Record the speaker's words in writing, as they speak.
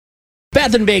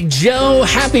Beth and Big Joe.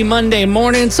 Happy Monday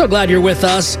morning. So glad you're with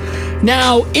us.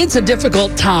 Now, it's a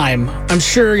difficult time. I'm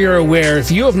sure you're aware.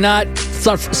 If you have not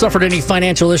suffered any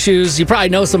financial issues, you probably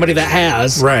know somebody that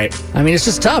has. Right. I mean, it's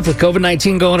just tough with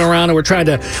COVID-19 going around, and we're trying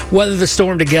to weather the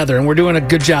storm together, and we're doing a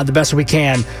good job the best we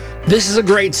can. This is a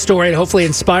great story to hopefully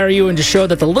inspire you and to show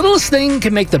that the littlest thing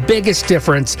can make the biggest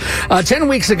difference. 10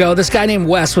 weeks ago, this guy named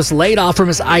Wes was laid off from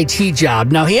his IT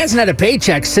job. Now, he hasn't had a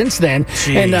paycheck since then,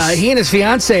 and he and his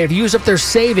fiance have used up their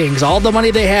savings, all the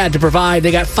money they had to provide.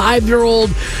 They got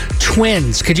 5-year-old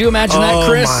twins. Could you imagine that,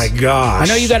 Chris? Oh, my gosh. I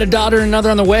know you got a daughter and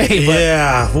another on the way,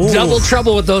 but double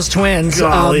trouble with those twins.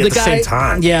 Golly, at the same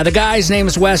time. Yeah, the guy's name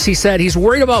is Wes. He said he's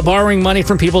worried about borrowing money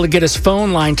from people to get his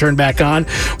phone line turned back on,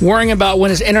 worrying about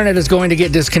when his internet is going to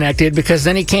get disconnected because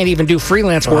then he can't even do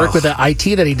freelance work with the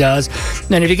IT that he does.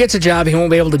 And if he gets a job, he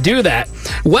won't be able to do that.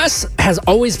 Wes has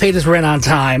always paid his rent on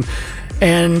time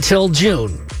until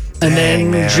June. And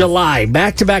then July,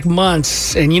 back-to-back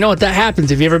months. And you know what that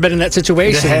happens if you've ever been in that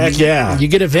situation. Heck yeah. You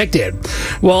get evicted.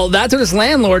 Well, that's when his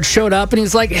landlord showed up, and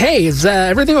he's like, hey, is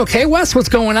everything okay, Wes? What's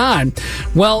going on?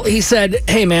 Well, he said,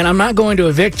 hey, man, I'm not going to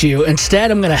evict you. Instead,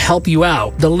 I'm going to help you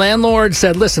out. The landlord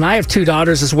said, listen, I have 2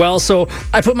 daughters as well, so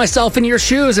I put myself in your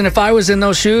shoes, and if I was in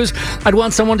those shoes, I'd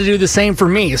want someone to do the same for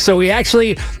me. So he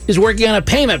actually is working on a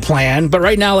payment plan, but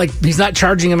right now, like, he's not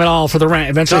charging him at all for the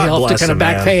rent. Eventually, he'll have to kind of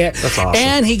back pay it. That's awesome.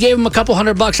 And he gave him a couple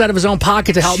 $100 out of his own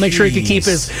pocket to help make sure he could keep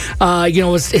his internet and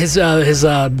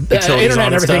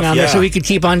everything on there, so he could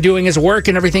keep on doing his work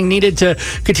and everything needed to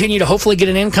continue to hopefully get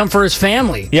an income for his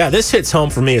family. Yeah, this hits home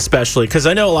for me especially because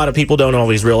I know a lot of people don't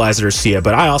always realize it or see it,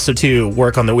 but I also too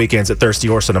work on the weekends at Thirsty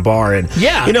Horse in a bar, and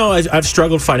you know I've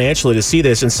struggled financially to see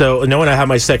this, and so knowing I have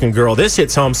my second girl, this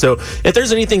hits home. So if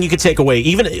there's anything you could take away,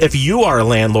 even if you are a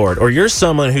landlord or you're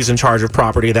someone who's in charge of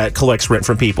property that collects rent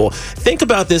from people, think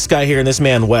about this guy here and this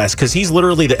man Wes, because he's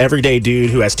literally the everyday dude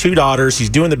who has 2 daughters.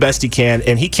 He's doing the best he can,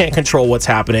 and he can't control what's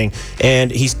happening, and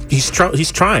he's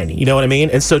trying. You know what I mean?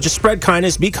 And so just spread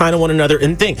kindness, be kind to one another,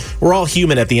 and think we're all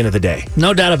human at the end of the day.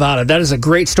 No doubt about it. That is a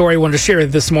great story I wanted to share with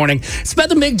you this morning. It's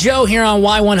Beth and Big Joe here on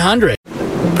Y100.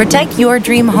 Protect your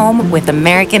dream home with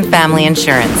American Family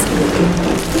Insurance,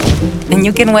 and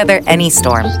you can weather any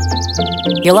storm.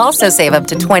 You'll also save up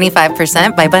to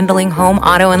 25% by bundling home,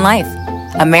 auto, and life.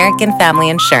 American Family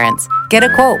Insurance. Get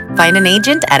a quote. Find an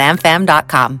agent at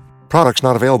amfam.com. Products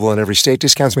not available in every state.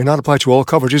 Discounts may not apply to all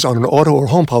coverages on an auto or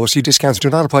home policy. Discounts do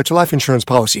not apply to life insurance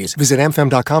policies. Visit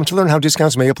amfam.com to learn how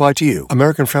discounts may apply to you.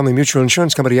 American Family Mutual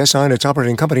Insurance Company, SI, and its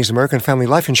operating companies, American Family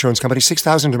Life Insurance Company,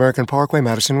 6000 American Parkway,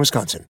 Madison, Wisconsin.